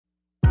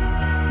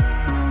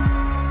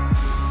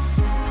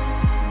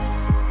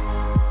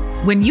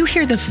When you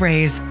hear the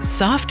phrase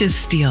soft as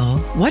steel,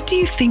 what do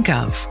you think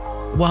of?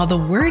 While the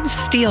word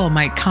steel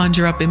might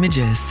conjure up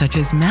images such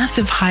as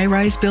massive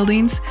high-rise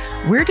buildings,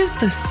 where does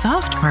the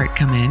soft part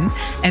come in?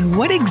 And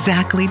what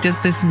exactly does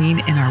this mean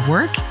in our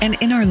work and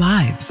in our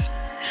lives?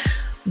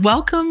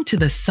 Welcome to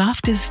the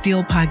Soft as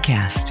Steel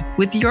podcast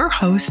with your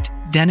host,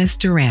 Dennis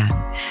Duran,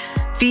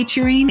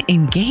 featuring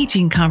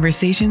engaging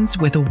conversations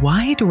with a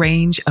wide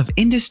range of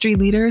industry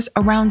leaders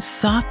around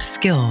soft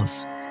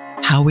skills,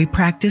 how we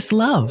practice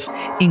love,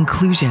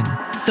 inclusion,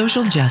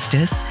 social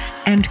justice,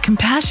 and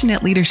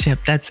compassionate leadership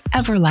that's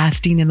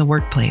everlasting in the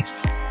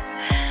workplace.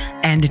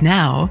 And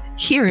now,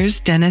 here's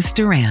Dennis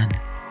Duran.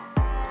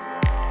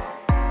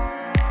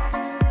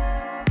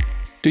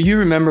 Do you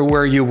remember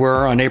where you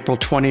were on April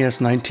 20th,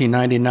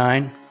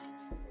 1999?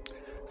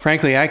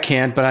 Frankly, I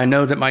can't, but I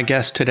know that my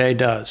guest today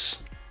does.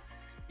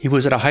 He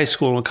was at a high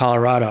school in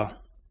Colorado,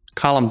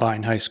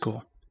 Columbine High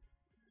School.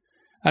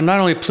 I'm not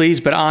only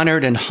pleased, but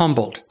honored and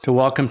humbled to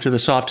welcome to the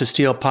Soft as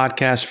Steel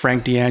podcast,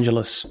 Frank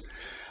DeAngelis.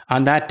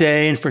 On that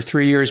day, and for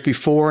 3 years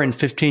before and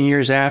 15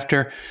 years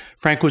after,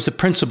 Frank was the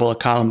principal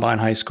at Columbine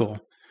High School.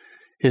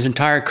 His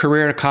entire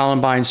career at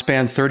Columbine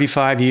spanned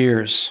 35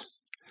 years.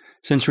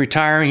 Since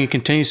retiring, he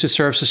continues to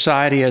serve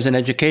society as an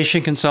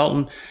education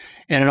consultant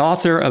and an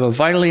author of a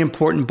vitally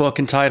important book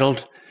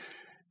entitled,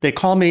 They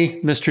Call Me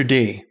Mr.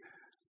 D,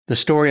 The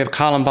Story of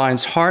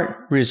Columbine's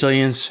Heart,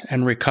 Resilience,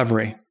 and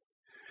Recovery.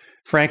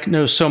 Frank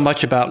knows so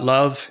much about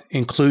love,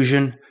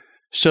 inclusion,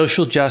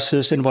 social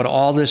justice, and what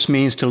all this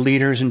means to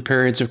leaders in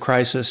periods of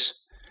crisis.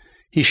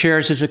 He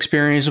shares his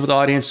experiences with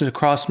audiences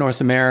across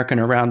North America and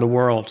around the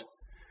world.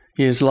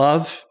 He is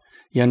love.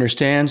 He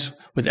understands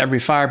with every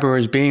fiber of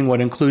his being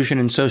what inclusion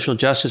and social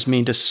justice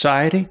mean to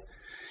society,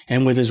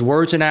 and with his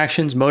words and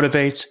actions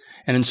motivates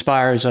and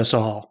inspires us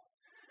all.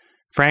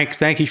 Frank,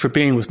 thank you for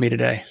being with me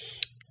today.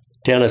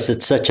 Dennis,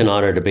 it's such an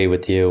honor to be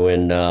with you,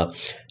 and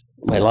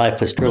my life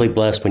was truly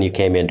blessed when you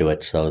came into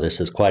it, so this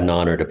is quite an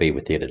honor to be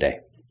with you today.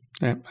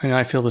 Yeah, and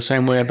I feel the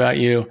same way about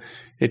you.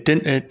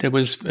 It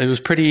was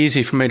pretty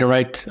easy for me to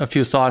write a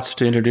few thoughts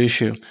to introduce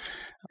you,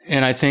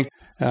 and I think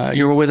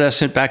you were with us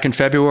back in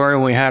February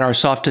when we had our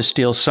Soft as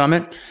Steel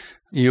Summit.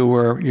 You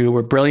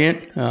were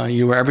brilliant.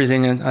 You were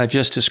everything I've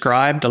just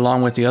described,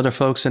 along with the other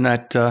folks in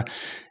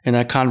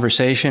that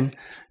conversation.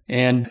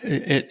 And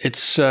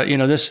it's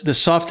this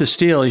Soft as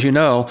Steel, as you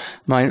know,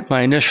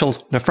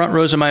 the front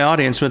rows of my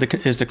audience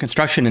is the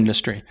construction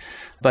industry.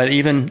 But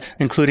even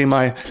including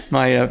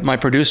my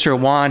producer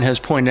Juan has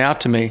pointed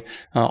out to me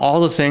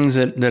all the things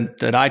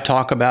that I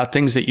talk about,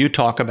 things that you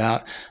talk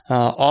about.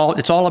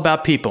 It's all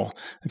about people.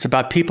 It's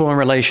about people and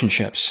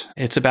relationships.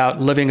 It's about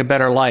living a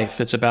better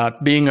life. It's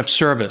about being of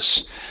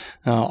service.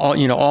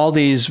 All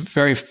these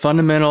very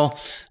fundamental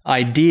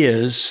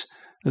ideas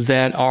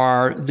that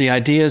are the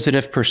ideas that,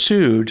 if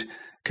pursued,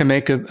 can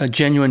make a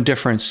genuine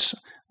difference,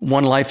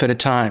 one life at a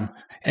time.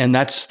 And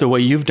that's the way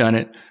you've done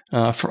it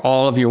for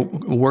all of your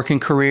working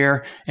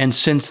career and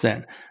since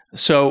then.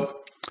 So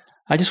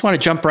I just want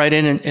to jump right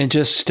in and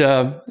just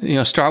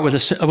start with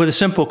a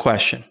simple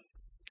question.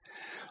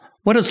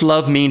 What does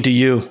love mean to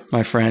you,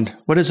 my friend?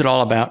 What is it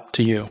all about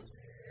to you?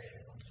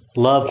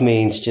 Love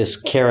means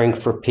just caring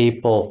for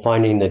people,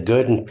 finding the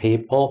good in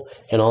people,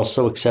 and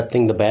also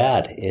accepting the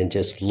bad and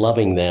just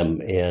loving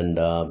them. And,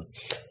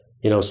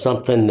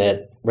 something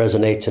that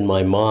resonates in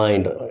my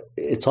mind,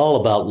 it's all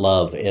about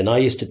love. And I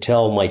used to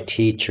tell my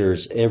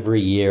teachers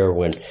every year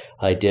when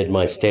I did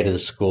my State of the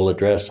School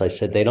address, I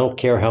said, they don't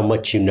care how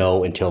much you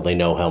know until they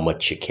know how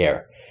much you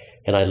care.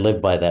 And I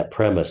live by that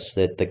premise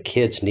that the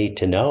kids need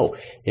to know.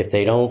 If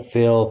they don't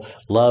feel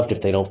loved,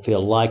 if they don't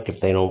feel liked, if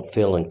they don't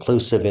feel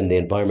inclusive in the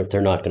environment,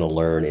 they're not going to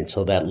learn. And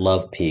so that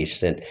love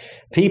piece. And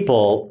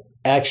people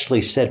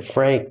actually said,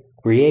 Frank,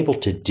 were you able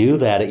to do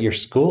that at your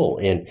school?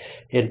 And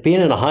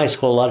being in a high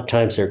school, a lot of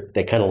times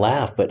they kind of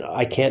laugh, but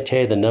I can't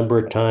tell you the number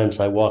of times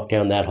I walked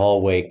down that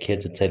hallway,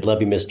 kids had said,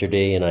 love you, Mr.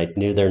 D, and I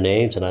knew their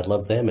names and I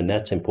loved them. And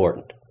that's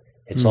important.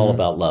 It's all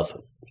about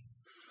love.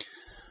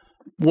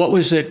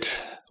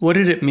 What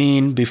did it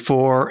mean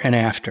before and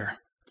after?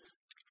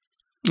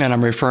 And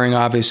I'm referring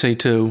obviously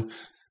to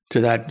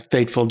that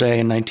fateful day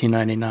in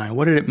 1999.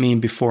 What did it mean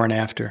before and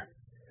after?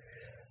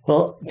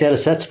 Well,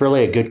 Dennis, that's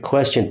really a good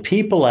question.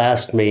 People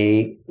ask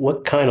me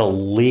what kind of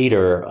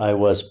leader I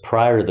was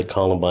prior to the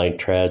Columbine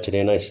tragedy,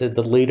 and I said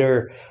the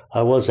leader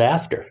I was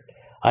after.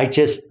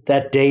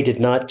 That day did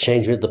not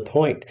change me to the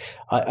point.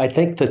 I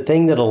think the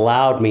thing that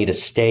allowed me to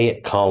stay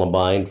at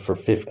Columbine for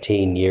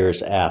 15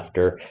 years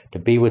after, to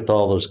be with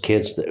all those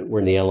kids that were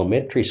in the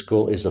elementary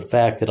school, is the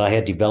fact that I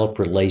had developed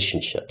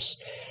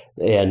relationships.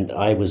 And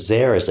I was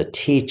there as a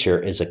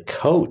teacher, as a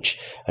coach,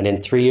 and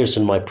in 3 years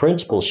in my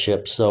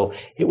principalship. So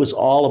it was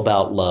all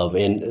about love,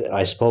 and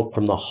I spoke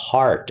from the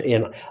heart.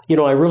 And,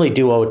 I really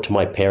do owe it to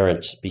my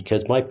parents,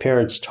 because my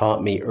parents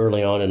taught me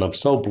early on, and I'm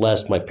so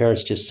blessed. My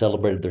parents just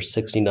celebrated their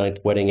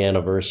 69th wedding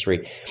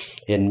anniversary.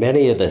 And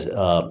many of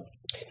the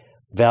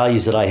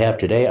values that I have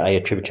today, I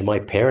attribute to my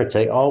parents.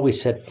 They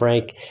always said,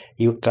 Frank,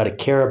 you've got to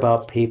care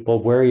about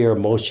people, wear your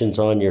emotions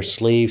on your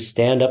sleeve,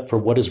 stand up for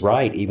what is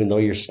right, even though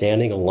you're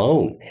standing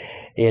alone.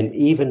 And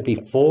even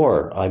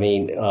before,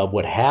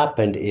 what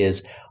happened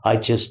is I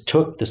just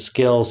took the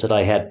skills that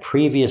I had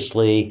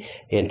previously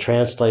and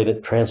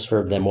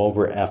transferred them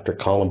over after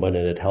Columbine,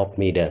 and it helped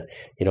me to,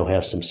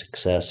 have some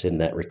success in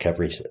that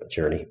recovery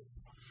journey.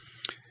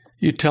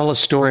 You tell a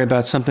story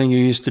about something you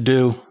used to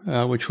do,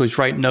 which was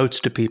write notes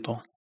to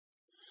people.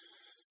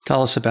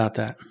 Tell us about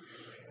that.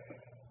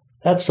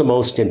 That's the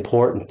most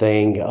important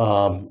thing.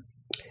 One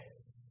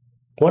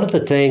of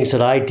the things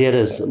that I did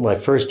as my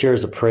first year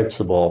as a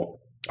principal,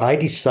 I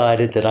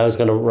decided that I was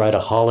going to write a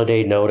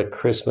holiday note, a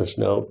Christmas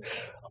note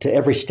to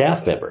every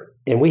staff member.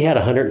 And we had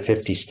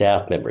 150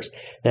 staff members.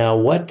 Now,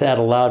 what that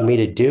allowed me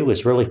to do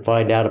was really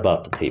find out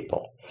about the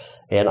people.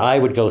 And I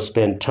would go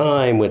spend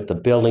time with the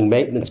building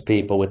maintenance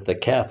people, with the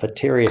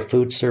cafeteria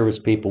food service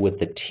people, with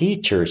the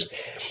teachers.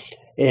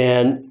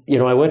 And,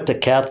 I went to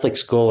Catholic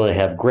school, and I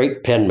have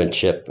great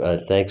penmanship,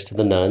 thanks to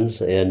the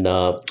nuns. And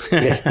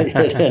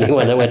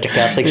anyone that went to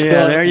Catholic school.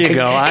 Yeah, there you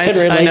go. I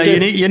know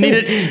you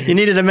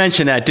needed to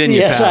mention that, didn't you?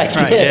 Yes, Pat?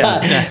 I did.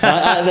 Right,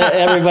 yeah.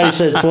 Everybody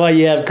says, boy,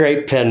 you have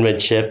great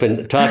penmanship.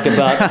 And talk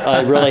about,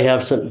 I really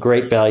have some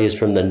great values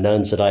from the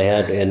nuns that I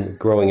had in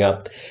growing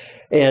up.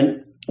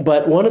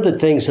 But one of the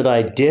things that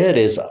I did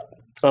is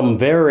I'm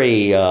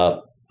very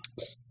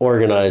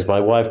organized. My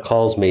wife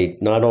calls me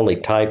not only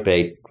type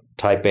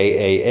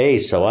AAA.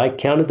 So I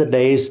counted the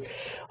days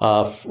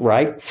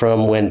right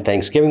from when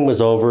Thanksgiving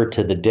was over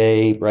to the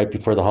day right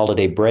before the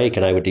holiday break,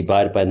 and I would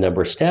divide it by the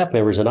number of staff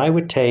members, and I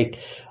would take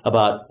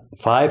about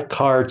 5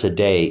 cards a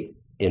day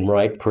and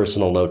write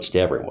personal notes to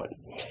everyone.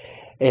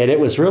 And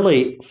it was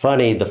really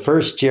funny. The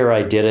first year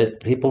I did it,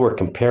 people were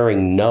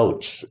comparing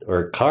notes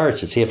or cards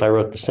to see if I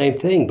wrote the same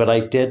thing. But I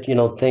did,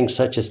 things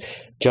such as,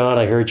 John,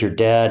 I heard your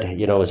dad,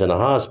 is in a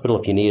hospital.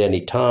 If you need any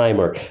time,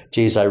 or,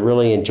 geez, I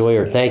really enjoy,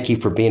 or thank you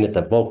for being at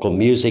the vocal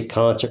music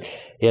concert.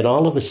 And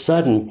all of a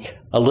sudden,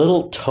 a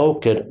little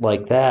token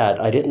like that,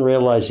 I didn't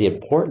realize the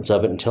importance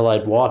of it until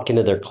I'd walk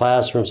into their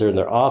classrooms or in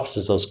their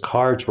offices. Those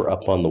cards were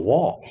up on the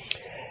wall.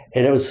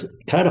 And it was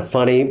kind of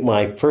funny.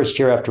 My first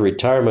year after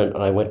retirement,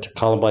 I went to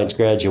Columbine's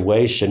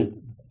graduation,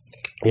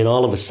 and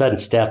all of a sudden,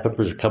 staff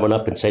members are coming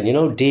up and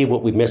saying, Dee,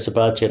 what we miss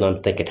about you. And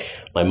I'm thinking,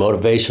 my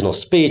motivational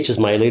speech is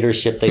my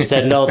leadership. They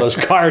said, no, those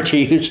cards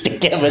you used to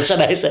give us.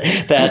 And I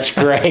said, that's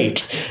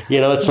great.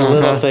 It's the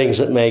little things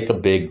that make a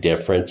big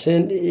difference.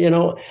 And,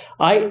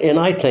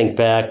 I think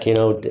back,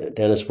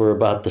 Dennis, we're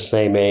about the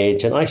same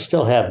age, and I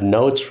still have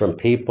notes from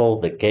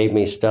people that gave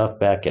me stuff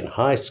back in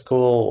high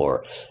school,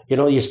 or,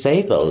 you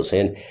save those.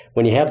 And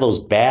when you have those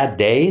bad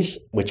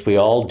days, which we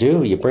all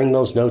do, you bring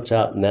those notes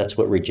out, and that's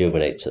what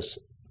rejuvenates us.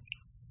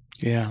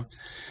 Yeah.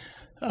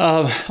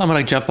 I'm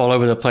going to jump all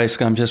over the place.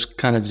 I'm just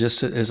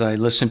as I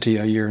listen to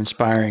you, you're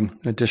inspiring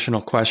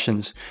additional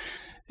questions.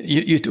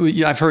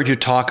 I've heard you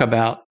talk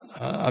about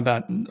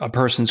a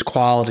person's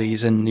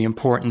qualities and the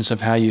importance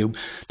of how you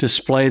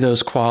display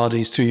those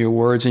qualities through your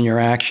words and your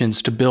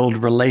actions to build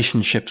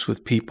relationships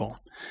with people.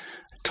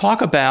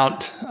 Talk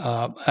about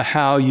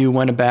how you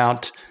went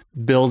about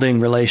building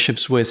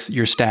relationships with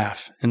your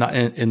staff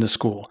in the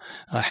school.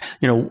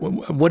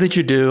 What did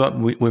you do?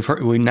 We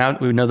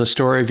know the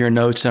story of your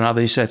notes, and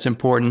obviously that's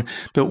important.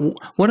 But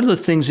what are the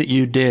things that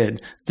you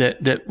did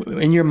that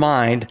in your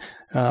mind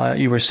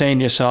you were saying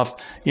to yourself,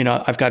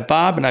 I've got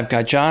Bob, and I've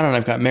got John, and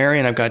I've got Mary,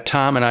 and I've got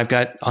Tom, and I've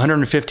got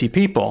 150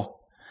 people.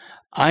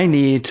 I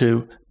need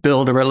to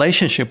build a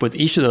relationship with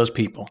each of those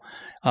people.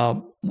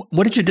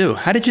 What did you do?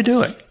 How did you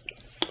do it?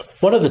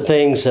 One of the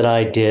things that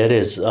I did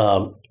is,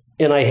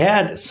 and I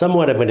had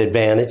somewhat of an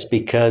advantage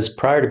because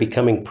prior to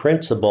becoming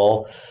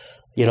principal,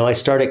 I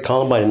started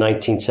Columbine in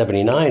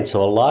 1979.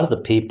 So a lot of the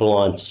people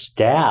on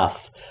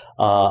staff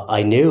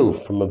I knew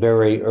from a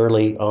very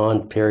early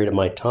on period of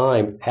my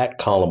time at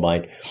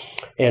Columbine.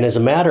 And as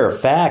a matter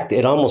of fact,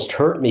 it almost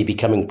hurt me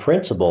becoming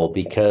principal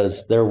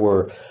because there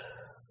were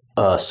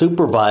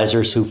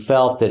supervisors who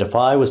felt that if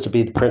I was to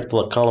be the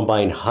principal at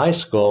Columbine High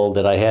School,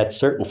 that I had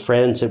certain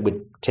friends that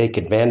would take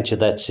advantage of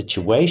that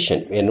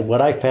situation. And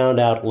what I found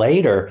out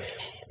later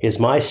is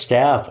my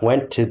staff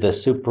went to the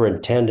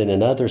superintendent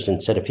and others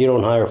and said, if you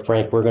don't hire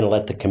Frank, we're going to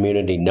let the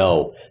community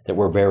know that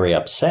we're very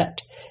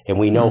upset. And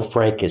we know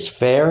Frank is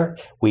fair.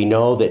 We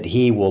know that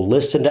he will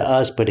listen to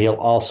us, but he'll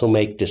also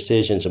make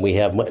decisions, and we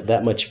have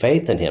that much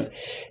faith in him.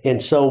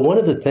 And so one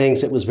of the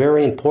things that was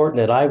very important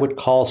that I would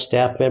call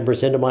staff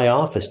members into my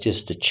office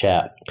just to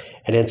chat.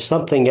 And then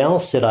something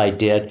else that I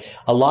did,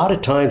 a lot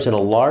of times in a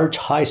large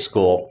high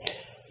school,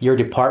 you're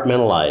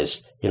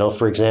departmentalized.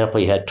 For example,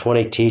 you had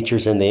 20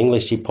 teachers in the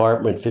English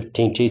department,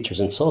 15 teachers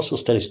in social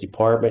studies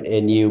department,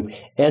 and you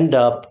end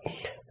up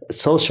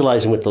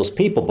socializing with those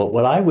people. But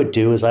what I would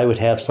do is I would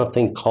have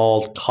something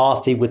called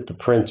coffee with the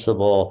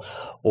principal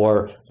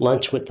or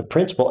lunch with the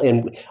principal,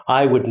 and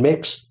I would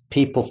mix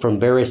people from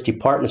various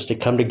departments to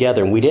come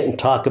together. And we didn't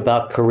talk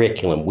about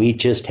curriculum. We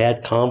just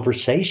had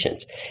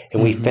conversations,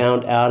 and we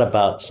found out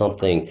about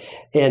something.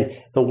 And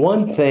the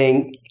one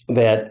thing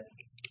that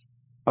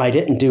I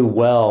didn't do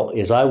well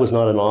is I was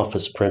not an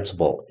office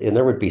principal. And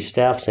there would be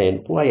staff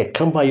saying, boy, I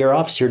come by your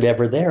office, you're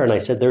never there. And I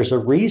said, there's a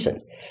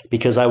reason,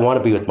 because I want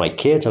to be with my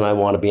kids and I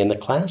want to be in the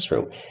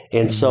classroom.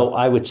 And so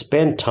I would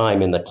spend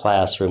time in the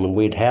classroom and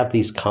we'd have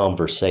these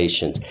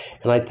conversations.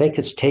 And I think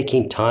it's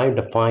taking time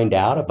to find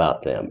out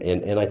about them.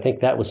 And I think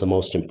that was the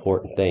most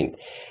important thing.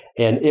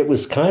 And it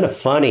was kind of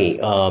funny.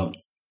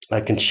 I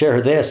can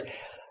share this.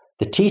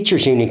 The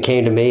teachers union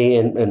came to me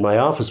in my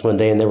office one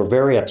day and they were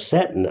very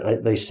upset.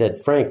 And they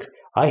said, Frank,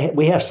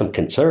 we have some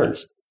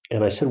concerns.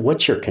 And I said,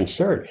 what's your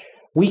concern?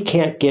 We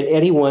can't get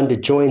anyone to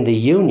join the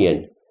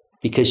union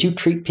because you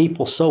treat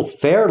people so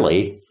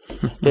fairly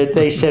that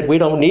they said, we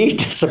don't need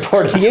to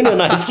support the union.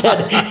 I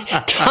said,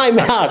 time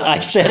out. I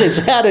said,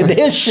 is that an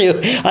issue?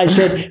 I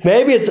said,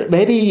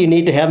 maybe you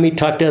need to have me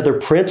talk to other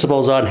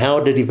principals on how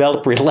to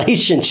develop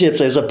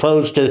relationships as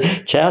opposed to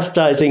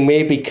chastising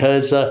me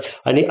because I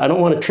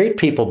don't want to treat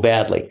people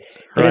badly.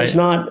 And It's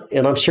not,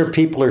 and I'm sure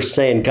people are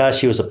saying,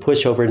 gosh, he was a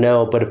pushover.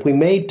 No, but if we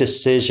made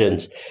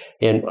decisions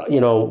and,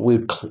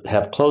 we'd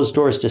have closed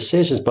doors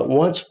decisions, but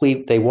once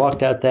they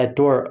walked out that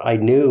door,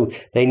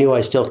 they knew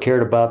I still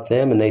cared about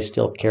them and they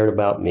still cared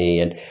about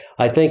me. And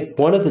I think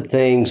one of the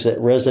things that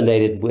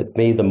resonated with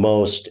me the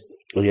most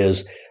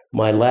is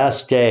my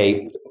last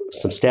day,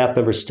 some staff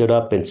members stood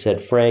up and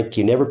said, Frank,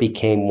 you never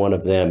became one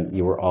of them.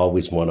 You were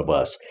always one of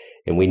us.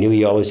 And we knew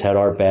you always had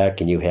our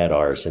back and you had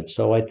ours. And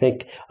so I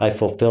think I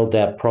fulfilled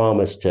that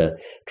promise to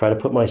try to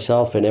put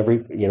myself in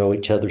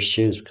each other's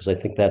shoes, because I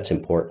think that's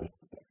important.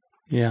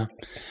 Yeah.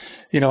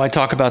 I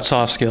talk about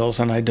soft skills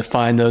and I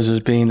define those as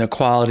being the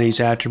qualities,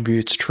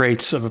 attributes,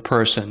 traits of a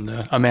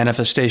person, a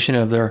manifestation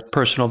of their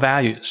personal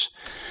values.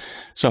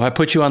 So if I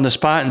put you on the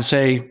spot and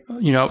say,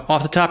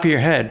 off the top of your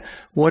head,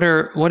 what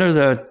are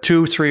the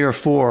 2, 3, or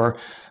 4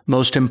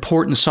 most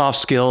important soft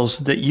skills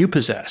that you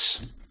possess?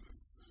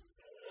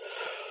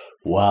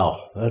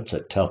 Wow, that's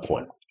a tough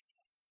one.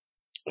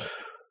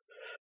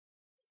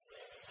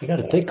 I got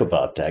to think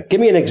about that.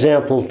 Give me an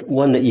example,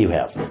 one that you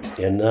have,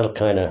 and that'll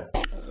kind of...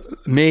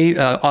 Me,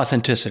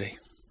 authenticity.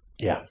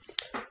 Yeah.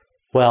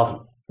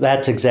 Well,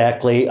 that's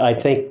exactly, I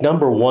think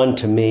number one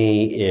to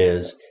me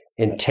is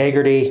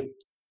integrity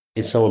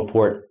is so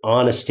important.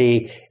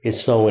 Honesty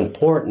is so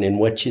important, and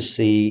what you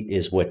see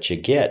is what you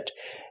get.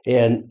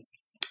 And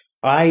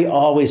I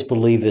always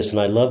believe this, and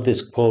I love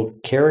this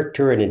quote,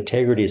 character and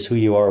integrity is who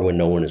you are when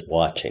no one is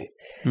watching.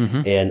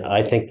 Mm-hmm. And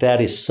I think that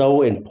is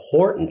so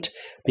important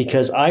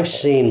because I've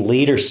seen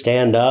leaders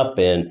stand up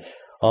and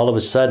all of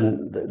a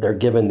sudden they're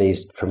given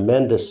these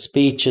tremendous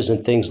speeches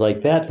and things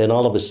like that. Then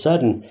all of a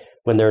sudden,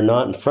 when they're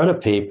not in front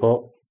of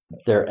people,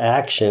 their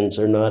actions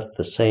are not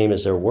the same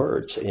as their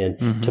words.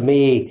 And to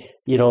me,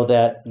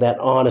 that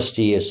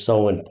honesty is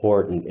so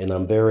important. And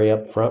I'm very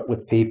upfront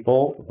with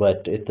people,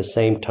 but at the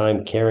same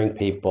time, caring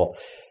people.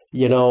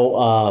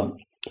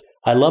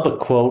 I love a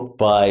quote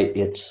by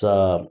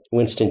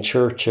Winston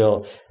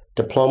Churchill.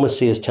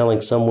 Diplomacy is telling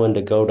someone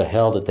to go to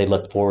hell that they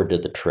look forward to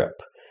the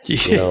trip.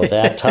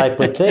 That type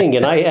of thing.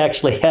 And I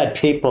actually had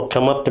people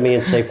come up to me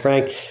and say,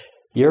 Frank,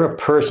 you're a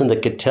person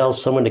that could tell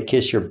someone to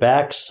kiss your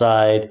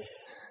backside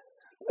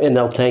and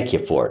they'll thank you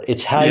for it.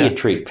 It's how you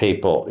treat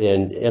people.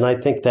 And I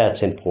think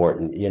that's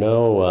important,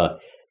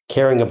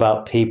 caring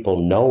about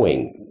people,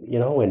 knowing,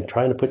 and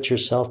trying to put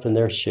yourself in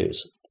their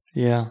shoes.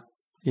 Yeah.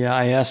 Yeah.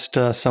 I asked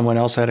someone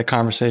else I had a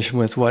conversation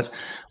with what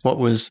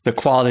was the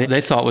quality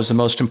they thought was the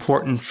most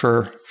important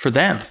for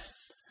them.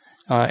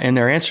 And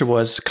their answer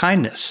was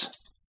kindness.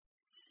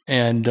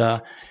 And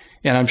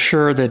I'm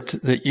sure that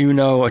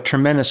a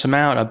tremendous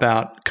amount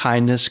about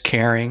kindness,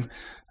 caring,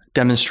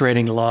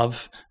 demonstrating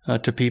love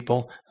to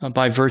people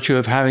by virtue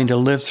of having to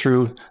live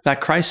through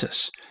that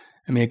crisis.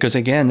 I mean, because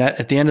again, that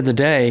at the end of the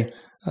day,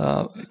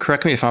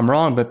 correct me if I'm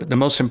wrong, but the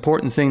most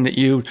important thing that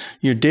you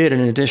did, in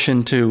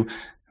addition to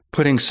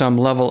putting some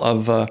level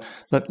of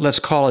let's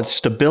call it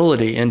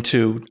stability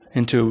into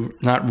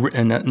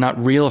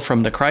not reel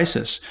from the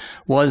crisis,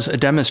 was a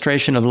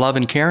demonstration of love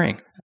and caring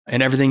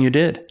in everything you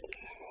did.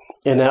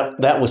 And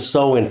that was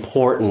so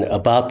important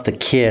about the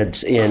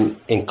kids in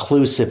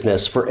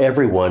inclusiveness for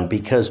everyone,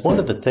 because one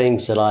of the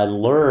things that I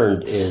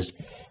learned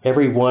is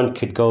everyone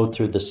could go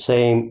through the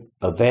same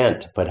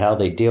event, but how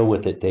they deal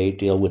with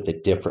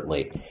it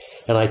differently.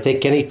 And I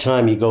think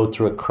anytime you go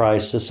through a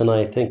crisis, and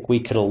I think we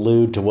could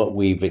allude to what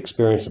we've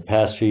experienced the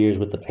past few years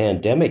with the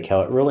pandemic, how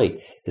it really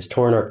has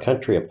torn our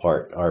country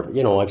apart.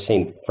 I've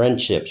seen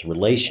friendships,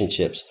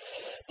 relationships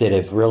that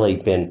have really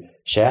been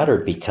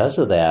shattered because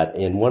of that.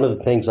 And one of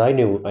the things I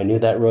knew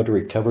that road to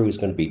recovery was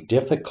going to be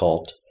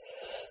difficult,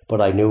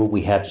 but I knew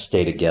we had to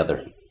stay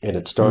together. And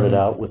it started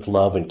out with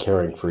love and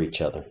caring for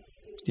each other.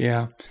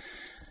 Yeah.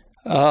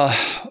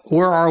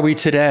 Where are we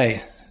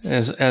today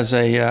as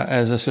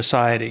a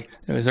society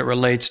as it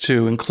relates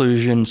to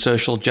inclusion,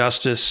 social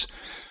justice,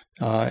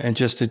 and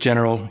just the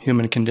general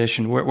human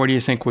condition? Where do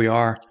you think we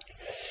are?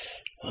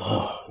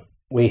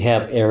 We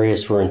have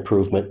areas for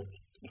improvement.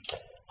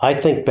 I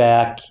think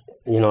back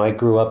I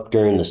grew up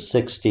during the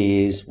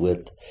 60s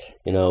with,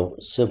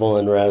 civil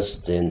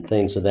unrest and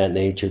things of that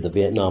nature, the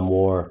Vietnam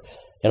War.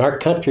 And our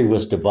country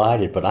was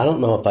divided, but I don't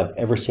know if I've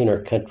ever seen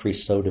our country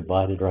so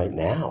divided right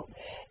now.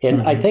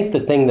 And I think the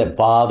thing that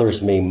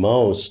bothers me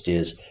most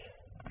is,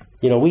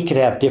 we could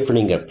have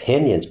differing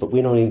opinions, but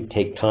we don't even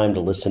take time to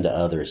listen to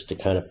others, to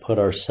kind of put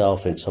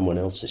ourselves in someone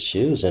else's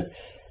shoes. And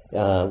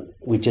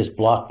we just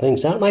block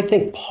things out. And I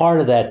think part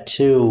of that,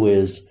 too,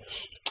 is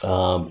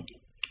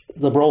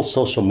the role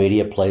social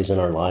media plays in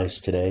our lives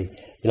today.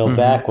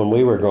 Back when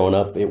we were growing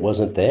up, it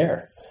wasn't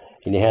there.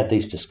 And you had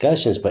these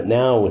discussions, but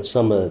now with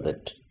some of the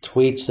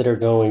tweets that are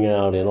going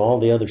out and all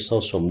the other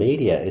social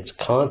media, it's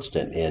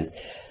constant. And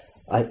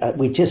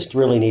we just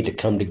really need to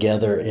come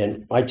together.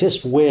 And I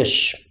just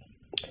wish,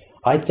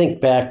 I think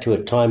back to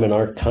a time in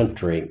our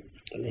country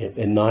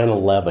in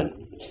 9/11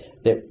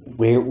 that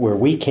where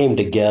we came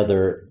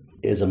together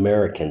as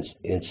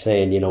Americans in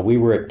saying, we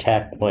were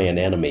attacked by an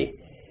enemy.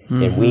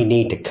 And we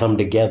need to come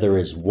together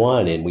as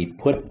one, and we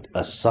put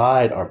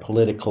aside our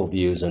political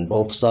views, and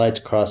both sides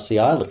across the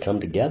aisle to come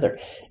together.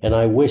 And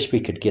I wish we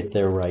could get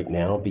there right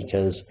now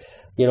because,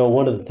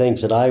 one of the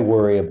things that I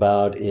worry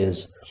about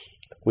is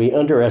we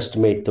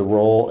underestimate the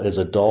role as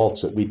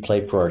adults that we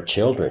play for our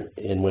children.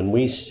 And when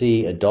we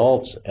see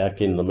adults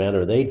acting in the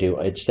manner they do,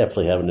 it's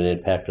definitely having an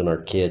impact on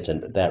our kids,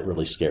 and that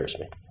really scares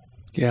me.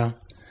 Yeah.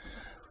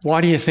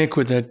 Why do you think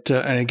with that?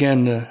 And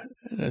again,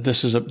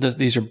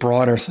 these are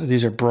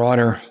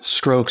broader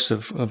strokes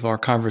of our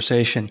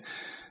conversation.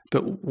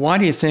 But why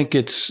do you think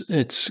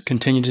it's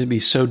continued to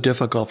be so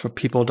difficult for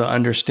people to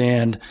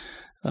understand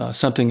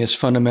something as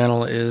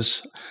fundamental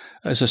as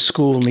a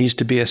school needs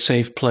to be a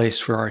safe place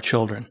for our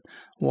children?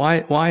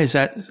 Why is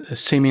that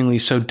seemingly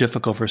so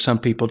difficult for some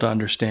people to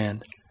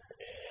understand?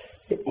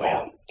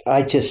 Well,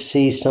 I just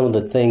see some of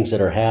the things that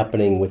are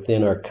happening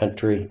within our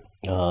country.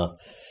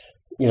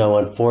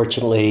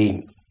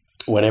 Unfortunately,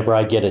 whenever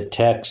I get a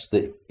text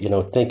that,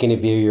 thinking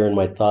of you, you're in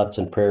my thoughts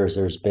and prayers,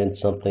 there's been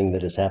something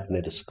that has happened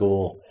at a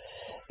school.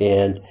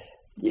 And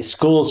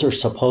schools are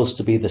supposed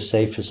to be the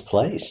safest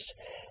place.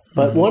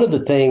 But one of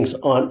the things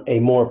on a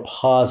more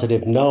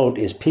positive note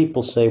is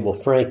people say, well,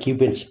 Frank, you've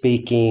been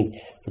speaking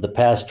for the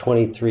past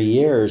 23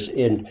 years.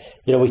 And,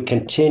 we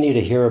continue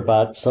to hear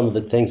about some of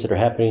the things that are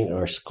happening in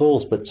our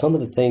schools. But some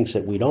of the things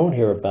that we don't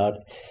hear about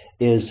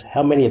is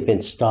how many have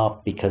been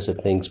stopped because of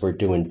things we're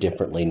doing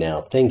differently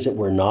now, things that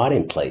were not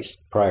in place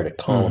prior to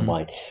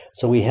Columbine.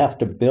 So we have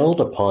to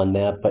build upon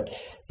that. But,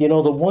 the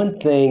one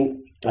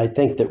thing I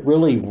think that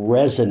really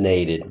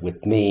resonated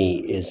with me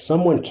is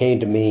someone came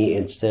to me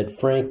and said,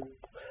 Frank,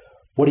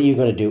 what are you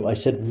going to do? I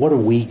said, what are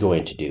we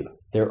going to do?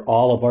 They're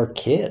all of our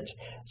kids.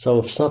 So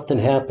if something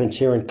happens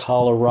here in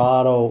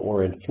Colorado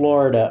or in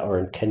Florida or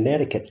in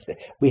Connecticut,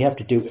 we have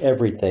to do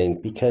everything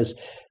because,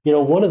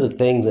 one of the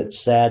things that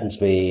saddens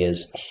me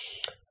is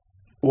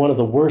one of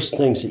the worst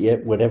things that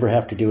you would ever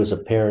have to do as a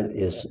parent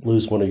is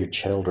lose one of your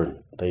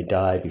children. They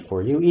die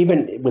before you.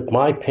 Even with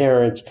my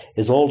parents,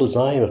 as old as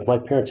I am, if my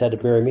parents had to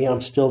bury me, I'm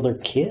still their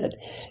kid.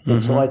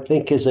 And so I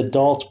think as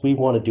adults, we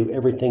want to do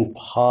everything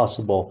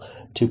possible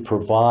to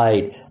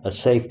provide a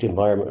safe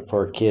environment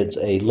for our kids,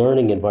 a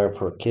learning environment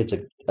for our kids,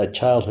 a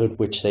childhood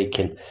which they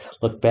can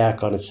look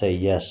back on and say,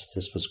 yes,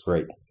 this was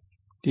great.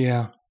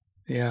 Yeah.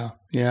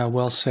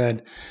 Well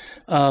said.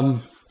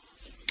 The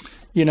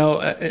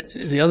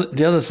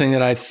other thing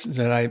that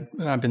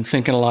I've been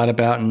thinking a lot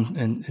about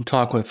and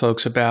talking with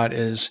folks about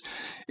is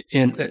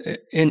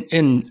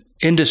in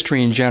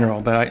industry in general.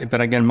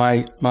 But again,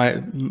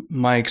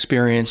 my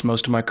experience,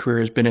 most of my career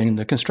has been in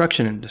the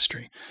construction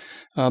industry.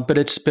 But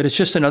it's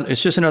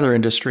just another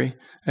industry.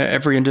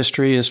 Every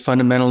industry is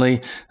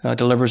fundamentally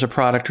delivers a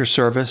product or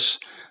service.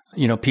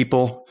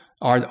 People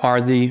are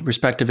the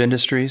respective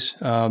industries.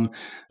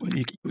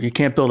 You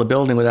can't build a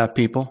building without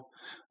people.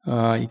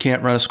 You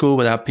can't run a school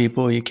without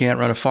people. You can't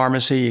run a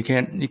pharmacy. You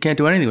can't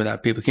do anything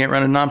without people. You can't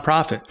run a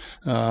nonprofit.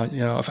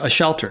 A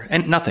shelter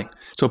and nothing.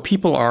 So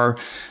people are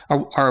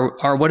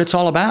what it's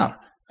all about.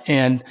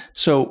 And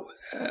so,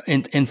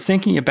 in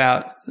thinking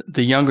about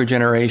the younger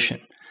generation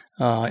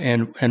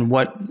and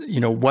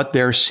what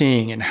they're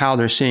seeing and how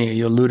they're seeing it,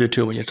 you alluded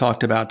to when you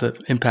talked about the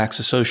impacts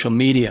of social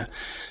media.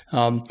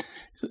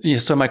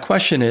 So my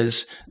question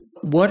is,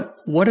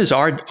 what is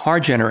our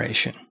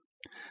generation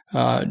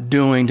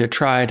doing to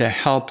try to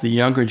help the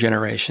younger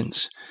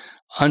generations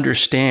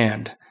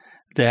understand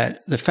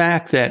that the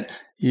fact that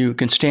you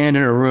can stand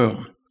in a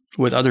room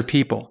with other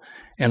people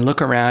and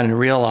look around and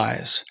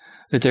realize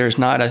that there's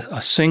not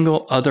a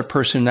single other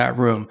person in that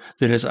room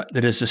that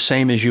is the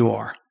same as you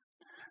are.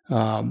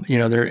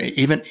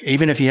 Even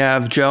if you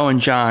have Joe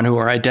and John, who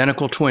are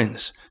identical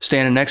twins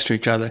standing next to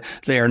each other,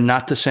 they are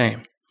not the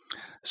same.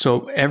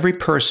 So every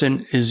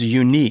person is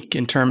unique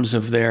in terms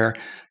of their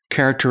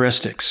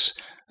characteristics,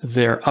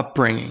 their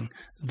upbringing,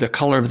 the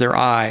color of their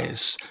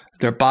eyes,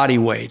 their body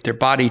weight, their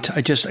body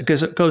just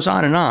because it goes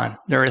on and on,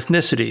 their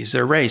ethnicities,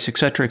 their race, et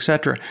cetera, et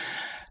cetera.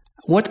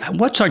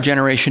 What's our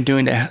generation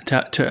doing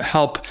to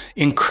help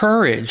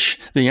encourage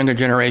the younger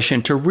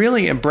generation to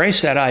really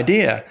embrace that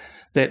idea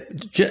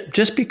that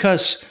just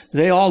because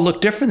they all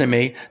look different than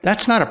me,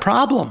 that's not a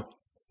problem.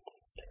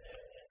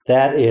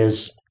 It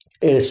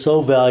is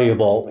so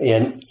valuable.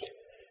 And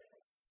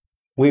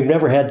we've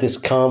never had this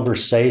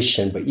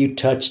conversation, but you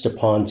touched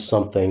upon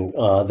something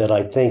that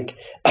I think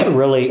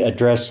really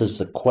addresses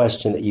the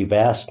question that you've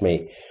asked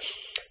me.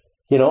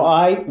 You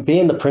know,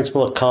 being the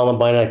principal at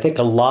Columbine, I think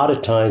a lot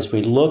of times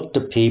we look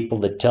to people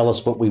that tell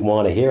us what we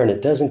want to hear, and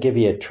it doesn't give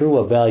you a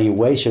true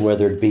evaluation,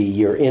 whether it be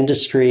your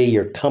industry,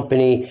 your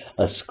company,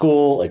 a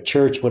school, a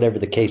church, whatever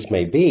the case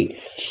may be.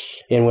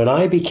 And when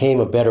I became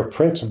a better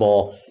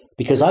principal,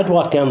 because I'd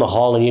walk down the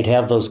hall and you'd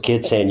have those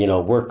kids saying, you know,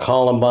 we're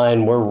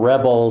Columbine, we're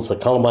rebels, the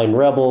Columbine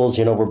rebels,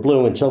 you know, we're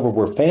blue and silver,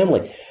 we're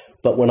family.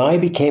 But when I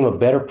became a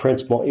better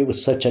principal, it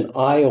was such an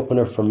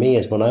eye-opener for me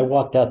as when I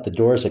walked out the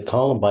doors at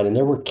Columbine and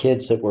there were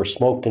kids that were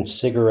smoking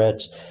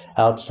cigarettes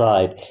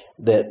outside,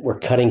 that were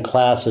cutting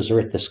classes or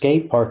at the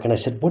skate park. And I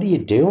said, what are you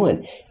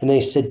doing? And they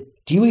said,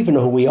 do you even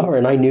know who we are?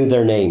 And I knew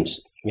their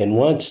names. And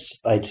once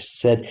I just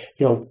said,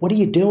 you know, what are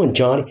you doing,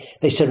 Johnny?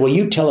 They said, well,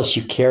 you tell us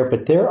you care,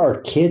 but there are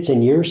kids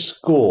in your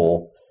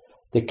school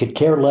that could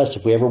care less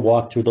if we ever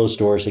walked through those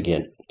doors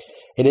again.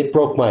 And it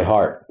broke my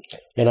heart.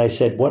 And I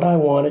said, what I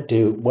want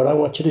you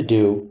to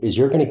do is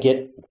you're going to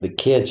get the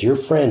kids, your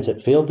friends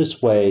that feel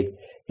this way,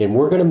 and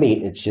we're going to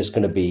meet. It's just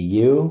going to be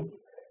you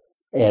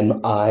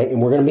and I,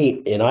 and we're going to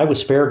meet. And I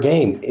was fair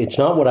game. It's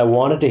not what I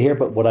wanted to hear,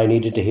 but what I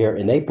needed to hear.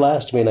 And they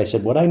blasted me. And I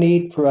said, what I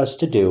need for us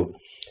to do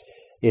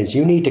is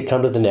you need to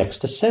come to the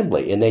next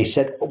assembly. And they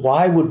said,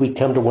 why would we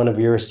come to one of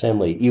your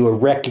assembly? You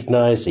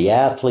recognize the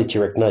athletes,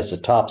 you recognize the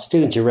top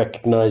students, you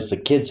recognize the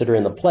kids that are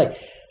in the play.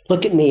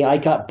 Look at me, I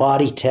got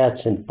body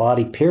tats and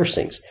body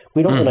piercings.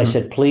 We don't, and I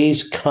said,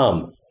 please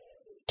come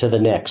to the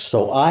next.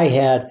 So I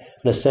had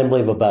an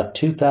assembly of about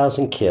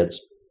 2,000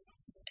 kids.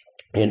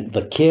 And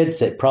the kids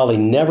that probably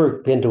never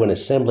been to an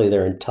assembly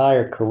their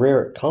entire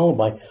career at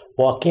Columbine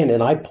walk in,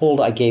 and I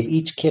gave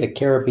each kid a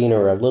carabiner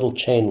or a little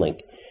chain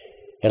link.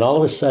 And all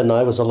of a sudden,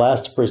 I was the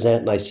last to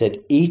present, and I said,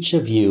 each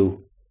of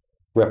you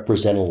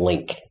represent a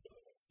link.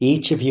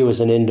 Each of you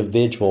is an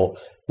individual.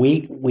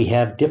 We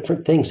have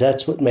different things.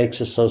 That's what makes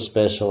us so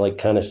special. I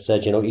kind of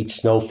said, you know, each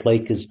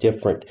snowflake is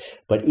different,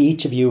 but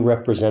each of you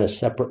represent a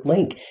separate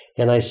link.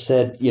 And I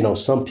said, you know,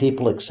 some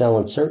people excel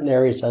in certain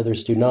areas,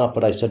 others do not.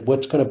 But I said,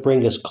 what's going to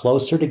bring us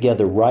closer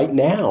together right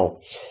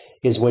now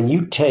is when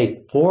you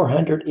take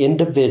 400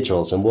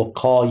 individuals, and we'll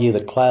call you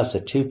the class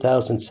of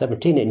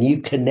 2017, and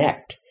you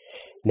connect.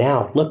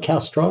 Now, look how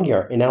strong you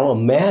are. And now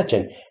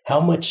imagine how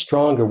much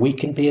stronger we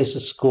can be as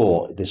a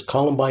school, this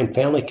Columbine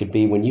family could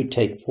be, when you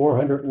take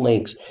 400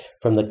 links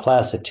from the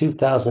class of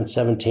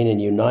 2017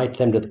 and unite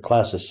them to the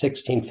class of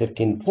 16,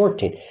 15, and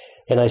 14.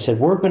 And I said,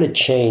 we're going to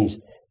change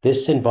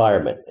this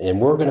environment,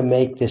 and we're going to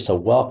make this a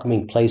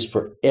welcoming place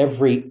for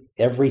every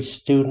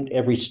student,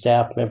 every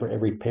staff member,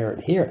 every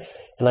parent here.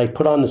 And I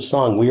put on the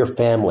song, We Are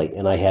Family.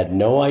 And I had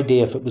no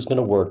idea if it was going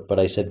to work, but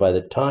I said, by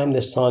the time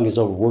this song is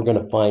over, we're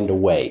going to find a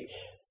way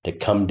to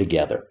come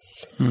together.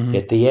 Mm-hmm.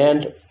 At the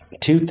end,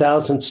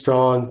 2,000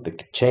 strong, the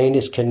chain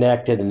is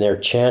connected, and they're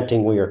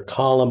chanting, we are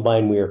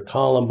Columbine, we are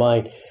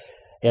Columbine.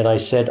 And I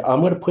said, I'm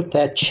going to put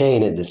that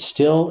chain, and it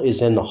still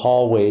is in the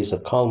hallways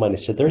of Columbine. I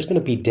said, there's going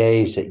to be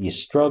days that you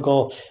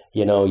struggle.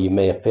 You know, you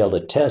may have failed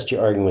a test.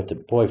 You're arguing with the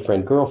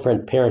boyfriend,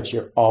 girlfriend, parents.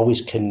 You're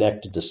always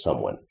connected to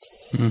someone.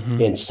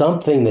 Mm-hmm. And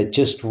something that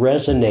just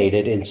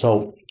resonated. And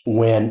so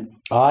when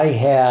I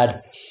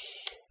had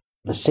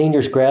the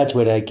seniors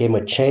graduate, I gave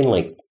them a chain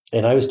link.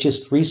 And I was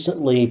just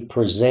recently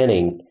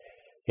presenting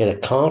at a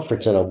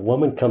conference, and a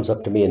woman comes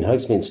up to me and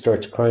hugs me and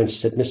starts crying. She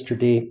said, Mr.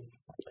 D,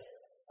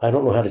 I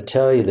don't know how to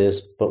tell you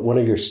this, but one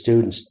of your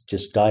students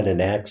just died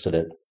in an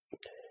accident.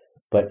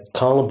 But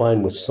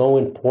Columbine was so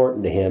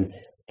important to him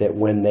that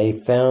when they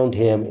found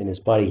him in his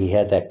body, he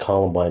had that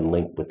Columbine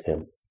link with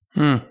him.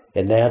 And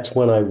that's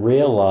when I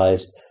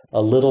realized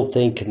a little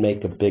thing can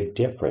make a big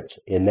difference.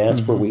 And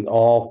that's where we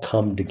all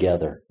come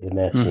together. And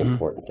that's the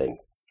important thing.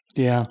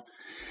 Yeah.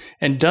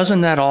 And doesn't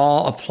that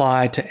all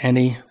apply to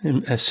any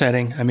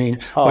setting? I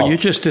mean, what you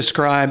just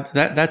described,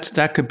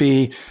 that could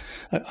be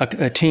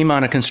a team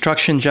on a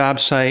construction job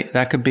site.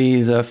 That could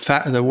be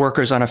the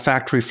workers on a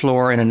factory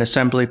floor in an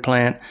assembly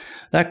plant.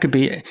 That could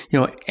be, you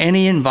know,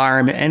 any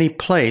environment, any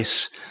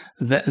place.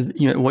 That,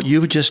 you know, what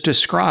you've just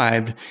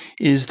described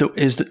is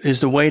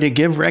the way to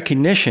give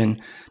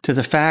recognition to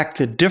the fact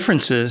that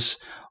differences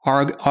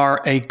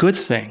are a good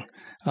thing.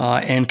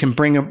 And can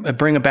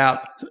bring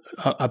about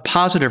a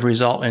positive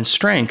result and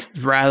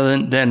strength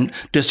rather than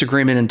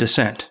disagreement and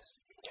dissent.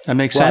 That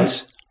makes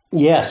sense?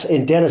 Yes.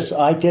 And Dennis,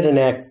 I did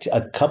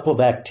a couple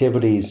of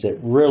activities that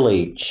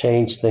really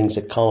changed things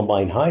at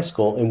Columbine High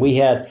School. And we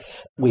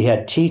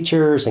had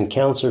teachers and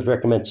counselors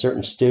recommend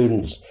certain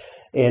students.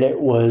 And it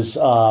was,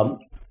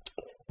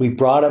 we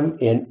brought them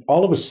in.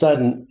 All of a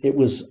sudden, it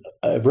was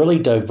a really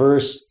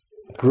diverse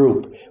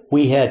group.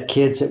 We had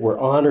kids that were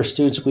honor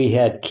students. We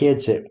had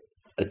kids that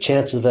the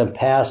chances of them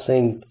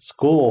passing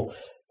school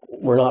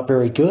were not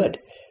very good.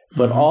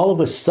 But all of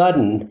a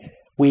sudden,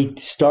 we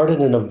started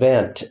an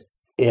event,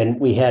 and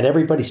we had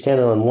everybody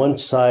standing on one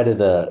side of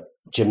the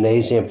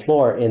gymnasium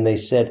floor, and they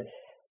said,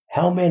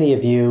 how many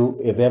of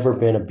you have ever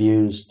been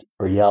abused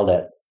or yelled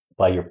at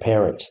by your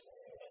parents?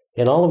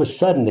 And all of a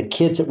sudden, the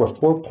kids that were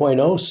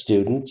 4.0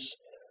 students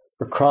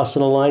were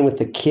crossing a line with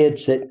the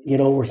kids that,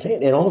 were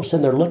saying, and all of a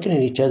sudden they're looking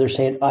at each other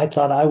saying, I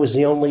thought I was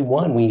the only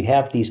one. We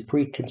have these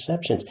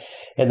preconceptions.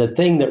 And the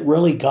thing that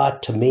really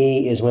got to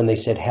me is when they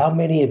said, how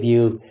many of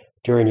you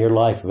during your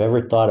life have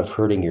ever thought of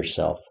hurting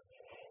yourself?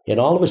 And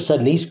all of a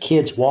sudden, these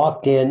kids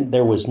walked in.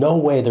 There was no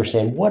way. They're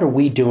saying, what are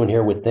we doing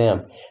here with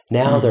them?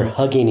 Now they're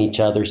hugging each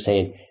other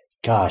saying,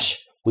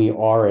 gosh, we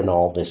are in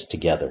all this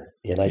together.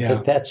 And I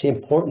think that's the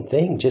important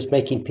thing, just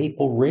making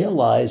people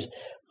realize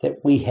that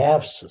we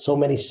have so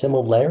many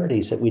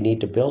similarities that we need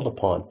to build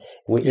upon.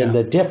 And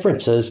the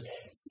differences,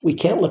 we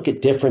can't look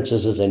at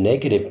differences as a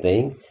negative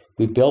thing.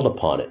 We build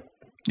upon it.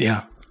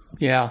 Yeah.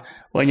 Yeah.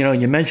 Well,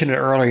 you mentioned it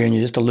earlier and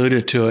you just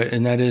alluded to it,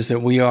 and that is that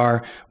we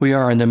are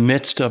in the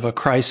midst of a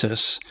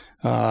crisis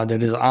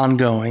that is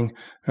ongoing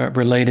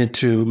related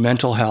to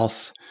mental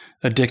health,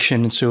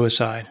 addiction, and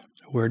suicide.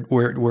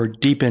 We're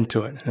deep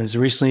into it. As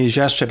recently as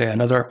yesterday,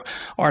 another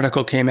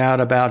article came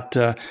out about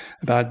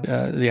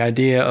the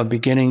idea of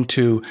beginning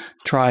to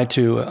try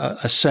to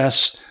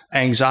assess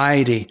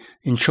anxiety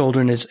in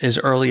children as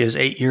early as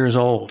 8 years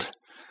old.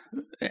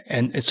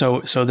 And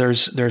so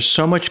there's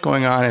so much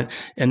going on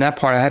in that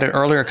part. I had an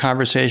earlier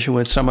conversation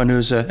with someone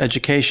who's an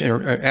education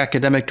or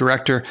academic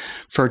director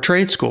for a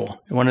trade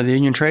school, one of the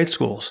union trade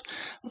schools.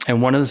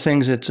 And one of the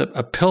things that's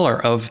a pillar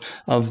of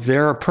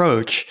their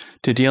approach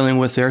to dealing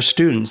with their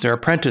students, their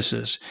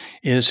apprentices,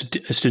 is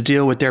to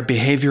deal with their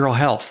behavioral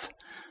health,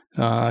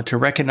 to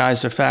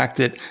recognize the fact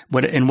that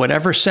in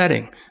whatever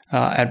setting,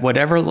 at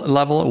whatever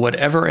level, at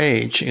whatever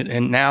age,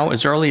 and now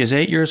as early as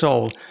 8 years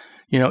old,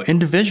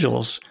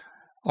 individuals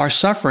are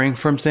suffering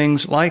from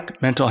things like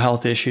mental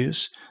health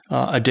issues,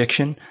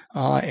 addiction,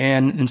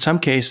 and in some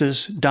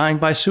cases, dying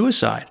by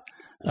suicide.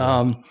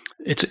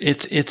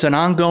 It's an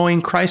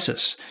ongoing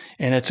crisis,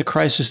 and it's a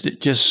crisis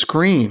that just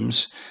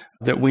screams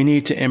that we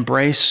need to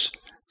embrace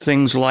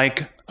things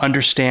like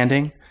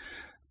understanding,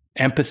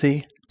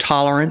 empathy,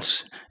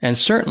 tolerance, and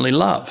certainly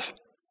love.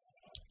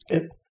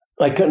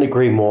 I couldn't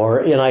agree more.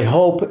 And I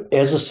hope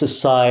as a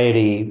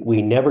society,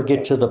 we never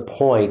get to the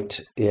point,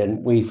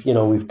 and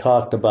we've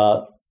talked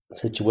about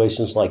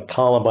situations like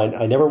Columbine.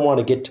 I never want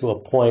to get to a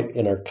point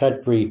in our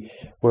country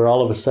where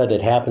all of a sudden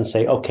it happens,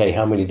 say, okay,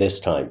 how many this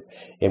time?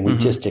 And we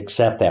just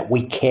accept that.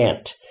 We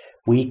can't.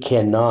 We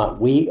cannot.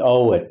 We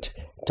owe it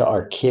to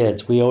our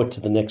kids. We owe it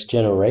to the next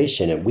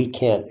generation, and we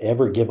can't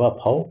ever give up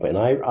hope. And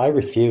I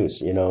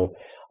refuse,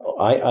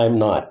 I'm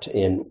not.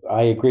 And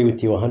I agree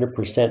with you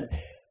 100%.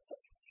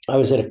 I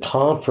was at a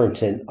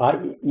conference, and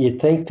you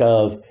think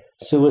of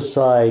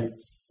suicide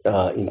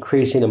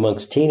increasing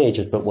amongst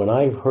teenagers, but when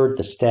I heard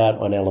the stat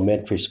on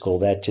elementary school,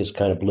 that just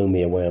kind of blew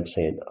me away. I'm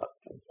saying,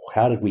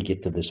 how did we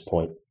get to this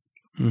point?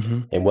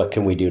 And what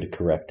can we do to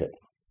correct it?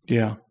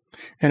 Yeah.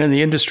 And in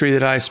the industry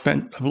that I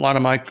spent a lot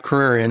of my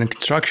career in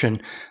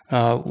construction,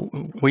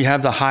 we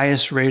have the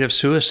highest rate of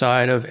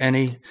suicide of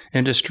any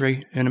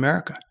industry in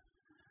America.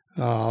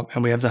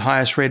 And we have the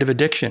highest rate of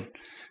addiction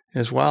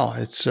as well.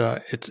 It's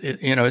an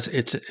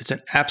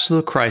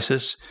absolute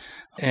crisis.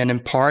 And in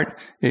part,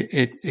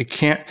 it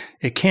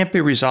can't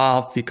be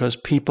resolved because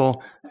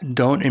people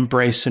don't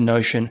embrace the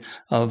notion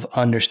of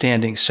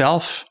understanding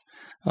self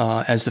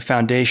as the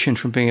foundation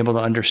for being able to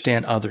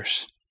understand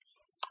others.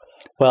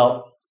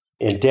 Well,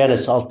 and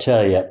Dennis, I'll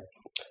tell you,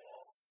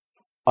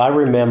 I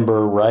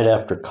remember right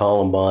after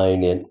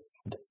Columbine,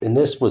 and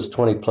this was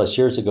 20 plus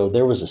years ago,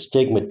 there was a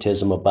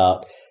stigmatism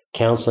about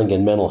counseling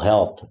and mental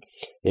health.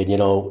 And,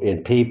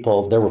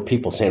 there were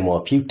people saying,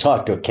 well, if you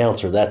talk to a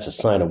counselor, that's a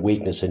sign of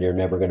weakness and you're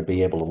never going to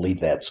be able to leave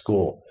that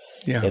school.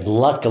 Yeah. And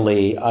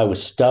luckily, I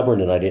was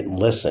stubborn and I didn't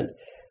listen.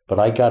 But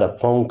I got a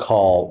phone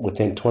call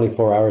within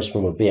 24 hours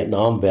from a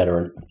Vietnam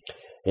veteran.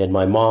 And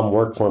my mom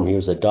worked for him. He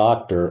was a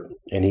doctor.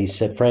 And he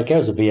said, Frank, I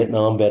was a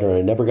Vietnam veteran.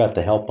 I never got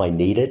the help I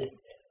needed.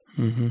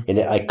 And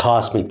it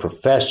cost me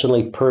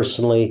professionally,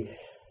 personally.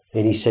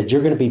 And he said,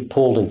 you're going to be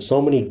pulled in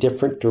so many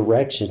different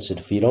directions. And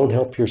if you don't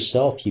help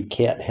yourself, you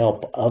can't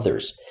help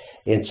others.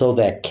 And so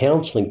that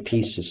counseling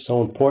piece is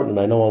so important. And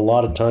I know a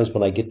lot of times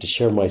when I get to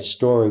share my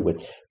story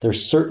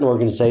there's certain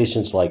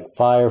organizations like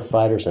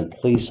firefighters and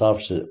police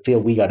officers that feel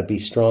we got to be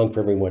strong for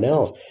everyone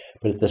else.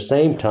 But at the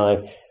same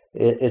time,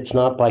 it's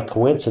not by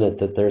coincidence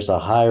that there's a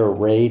higher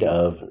rate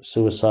of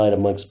suicide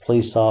amongst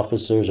police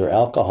officers or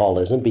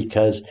alcoholism,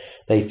 because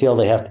they feel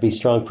they have to be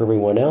strong for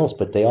everyone else,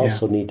 but they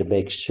also need to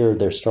make sure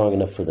they're strong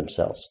enough for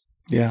themselves.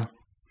 Yeah.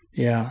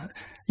 Yeah.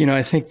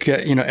 I think,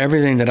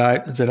 everything that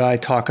I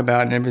talk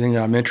about and everything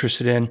that I'm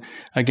interested in,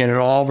 again, it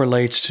all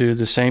relates to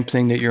the same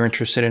thing that you're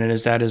interested in,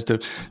 that is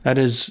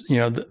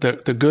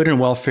the good and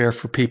welfare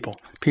for people,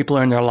 people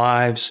in their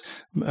lives,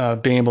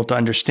 being able to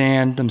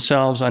understand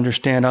themselves,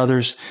 understand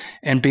others,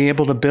 and be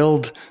able to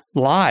build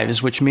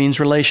lives, which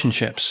means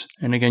relationships.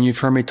 And again, you've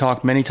heard me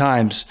talk many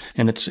times,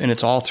 and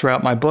it's all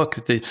throughout my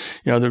book. The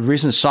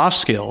reason soft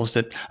skills,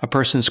 that a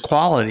person's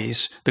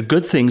qualities, the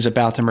good things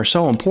about them, are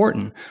so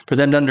important for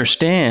them to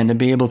understand and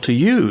be able to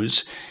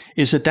use,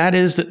 is that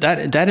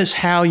is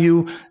how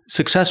you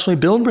successfully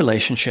build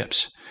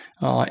relationships.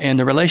 And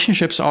the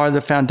relationships are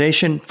the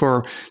foundation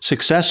for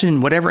success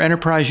in whatever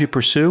enterprise you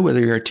pursue, whether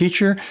you're a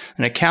teacher,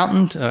 an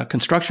accountant, a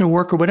construction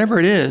worker, whatever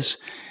it is,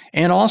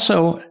 and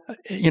also,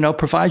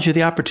 provides you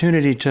the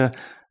opportunity to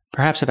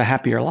perhaps have a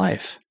happier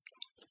life.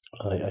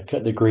 I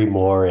couldn't agree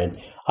more. And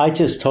I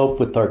just hope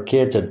with our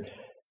kids, and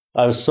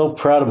I was so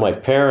proud of my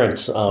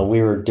parents.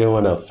 We were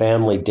doing a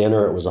family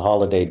dinner. It was a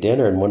holiday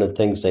dinner. And one of the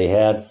things they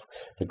had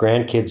the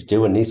grandkids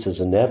do, and nieces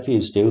and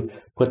nephews do,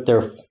 put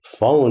their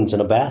phones in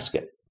a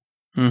basket.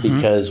 Mm-hmm.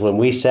 Because when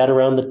we sat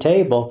around the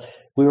table,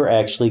 we were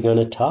actually going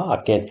to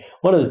talk. And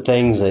one of the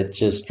things that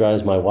just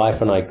drives my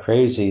wife and I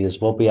crazy is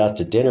we'll be out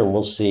to dinner and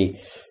we'll see,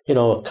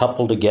 a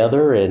couple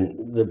together,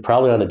 and they're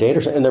probably on a date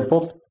or something,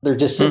 and they're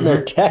just sitting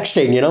there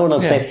texting, and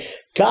I'm saying,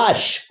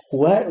 gosh,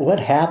 what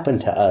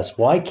happened to us?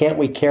 Why can't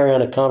we carry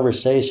on a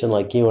conversation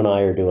like you and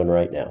I are doing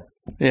right now?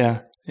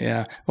 Yeah.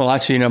 Yeah. Well,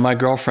 actually, my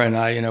girlfriend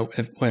and I,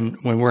 when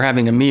we're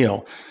having a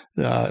meal,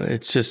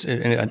 it's just,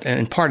 and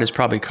in part it's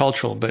probably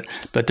cultural, but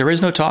there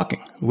is no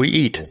talking. We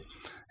eat,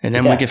 and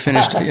then we get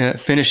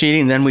finish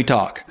eating, then we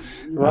talk.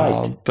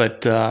 Right.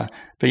 But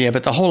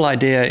the whole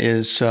idea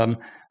is,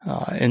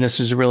 and this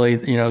is really,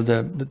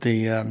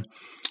 the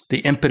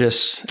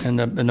impetus and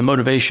the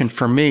motivation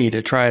for me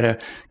to try to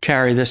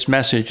carry this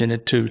message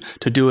and to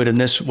do it in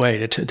this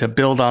way, to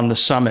build on the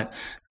summit.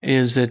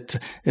 Is that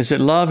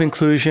love,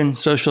 inclusion,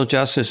 social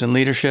justice, and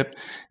leadership?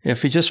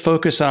 If we just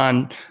focus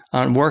on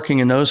working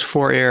in those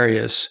four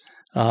areas,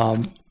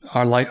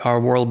 our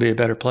world will be a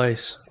better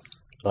place.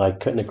 I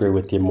couldn't agree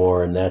with you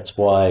more, and that's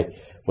why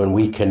when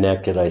we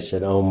connected, I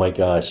said, "Oh my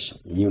gosh,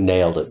 you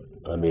nailed it!"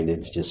 I mean,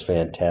 it's just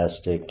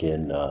fantastic,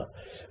 and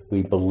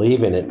we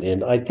believe in it.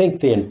 And I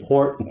think the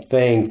important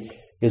thing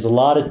is a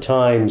lot of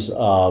times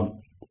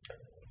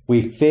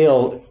we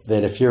feel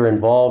that if you're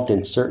involved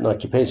in certain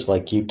occupations,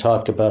 like you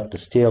talk about the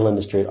steel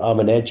industry,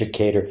 I'm an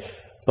educator,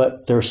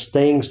 but there's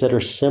things that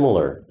are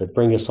similar that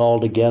bring us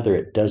all together.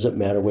 It doesn't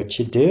matter what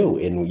you do,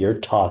 and you're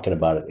talking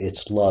about it.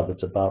 It's love.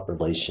 It's about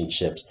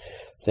relationships.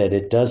 That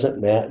it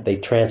doesn't matter. They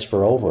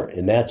transfer over,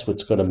 and that's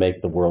what's going to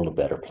make the world a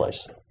better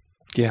place.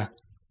 Yeah,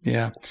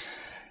 yeah.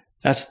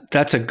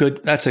 That's a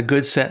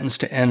good sentence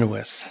to end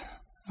with.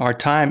 Our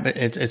time,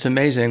 it's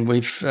amazing.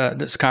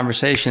 This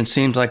conversation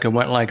seems like it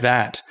went like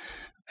that.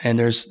 And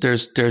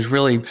there's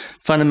really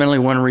fundamentally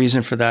one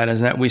reason for that,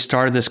 is that we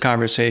started this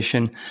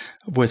conversation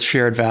with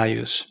shared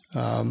values.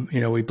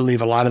 We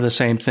believe a lot of the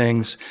same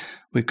things.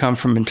 We come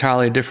from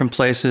entirely different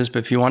places, but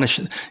if you want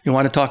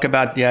to talk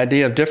about the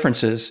idea of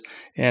differences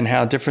and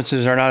how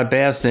differences are not a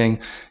bad thing,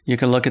 you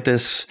can look at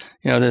this,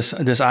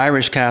 this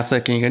Irish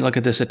Catholic, and you can look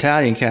at this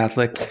Italian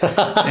Catholic,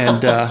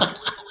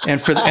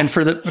 and for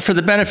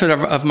the benefit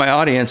of my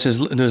audience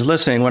who's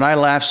listening, when I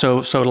laughed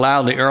so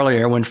loudly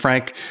earlier when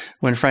Frank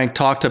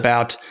talked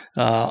about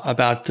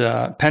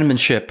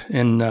penmanship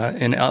in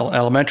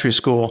elementary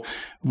school,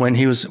 when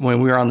we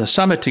were on the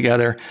summit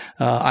together,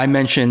 I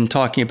mentioned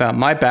talking about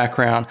my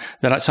background,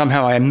 that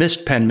somehow I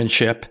missed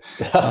penmanship,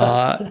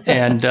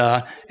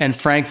 and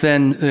Frank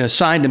then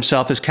signed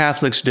himself as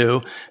Catholics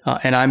do,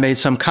 and I made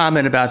some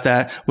comment about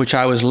that, which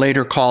I was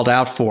later called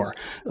out for,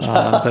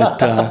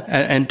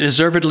 and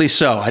deservedly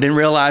so. I didn't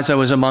realize I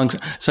was among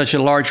such a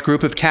large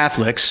group of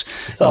Catholics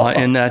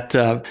in that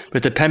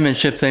with the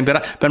penmanship thing.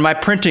 But my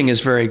printing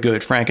is very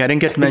good, Frank. I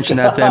didn't get to mention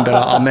that then, but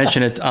I'll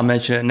mention it. I'll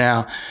mention it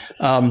now.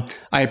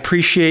 I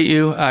appreciate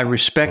you. I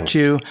respect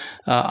you.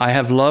 I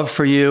have love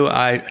for you.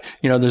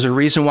 There's a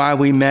reason why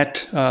we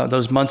met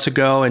those months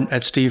ago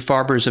at Steve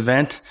Farber's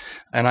event,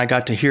 and I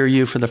got to hear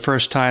you for the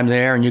first time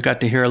there, and you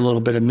got to hear a little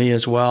bit of me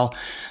as well.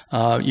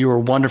 You were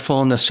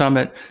wonderful in the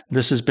summit.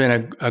 This has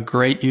been a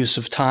great use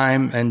of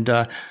time, and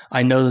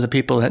I know that the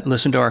people that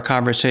listen to our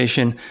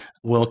conversation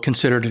will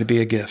consider it to be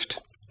a gift.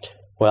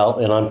 Well,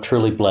 and I'm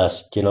truly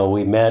blessed.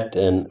 We met,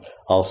 and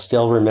I'll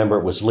still remember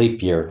it was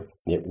leap year.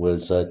 It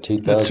was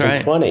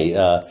 2020.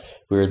 Right.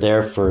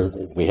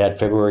 We had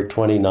February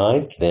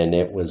 29th, then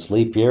it was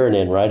leap year, and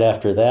then right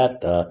after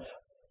that,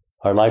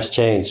 our lives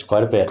changed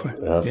quite a bit for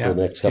the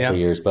next couple of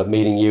years. But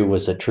meeting you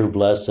was a true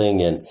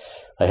blessing, and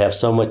I have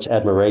so much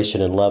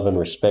admiration and love and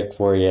respect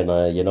for you,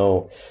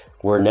 and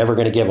we're never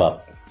going to give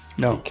up.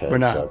 No, because, we're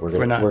not.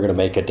 We're going to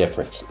make a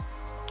difference.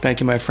 Thank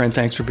you, my friend.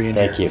 Thanks for being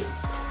here.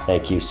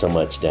 Thank you so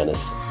much,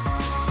 Dennis.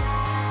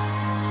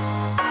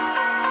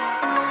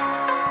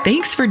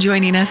 Thanks for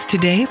joining us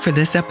today for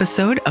this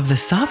episode of the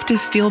Soft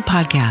as Steel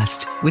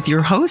podcast with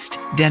your host,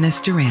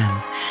 Dennis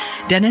Duran.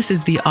 Dennis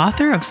is the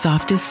author of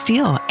Soft as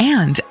Steel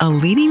and a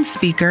leading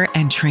speaker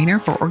and trainer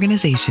for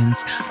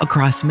organizations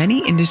across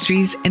many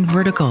industries and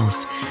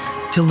verticals.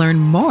 To learn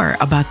more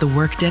about the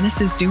work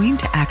Dennis is doing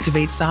to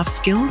activate soft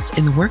skills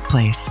in the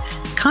workplace,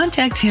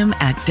 contact him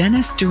at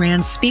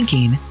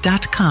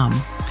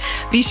DennisDuranSpeaking.com.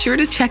 Be sure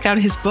to check out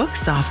his book,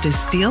 Soft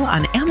as Steel,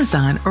 on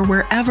Amazon or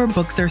wherever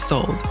books are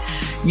sold.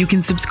 You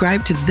can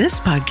subscribe to this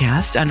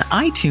podcast on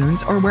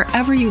iTunes or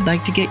wherever you'd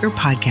like to get your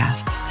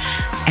podcasts.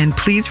 And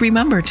please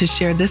remember to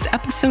share this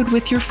episode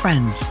with your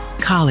friends,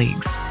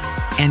 colleagues,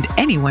 and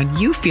anyone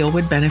you feel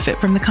would benefit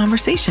from the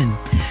conversation.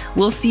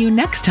 We'll see you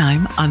next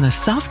time on the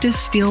Soft as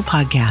Steel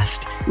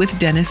podcast with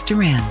Dennis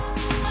Duran.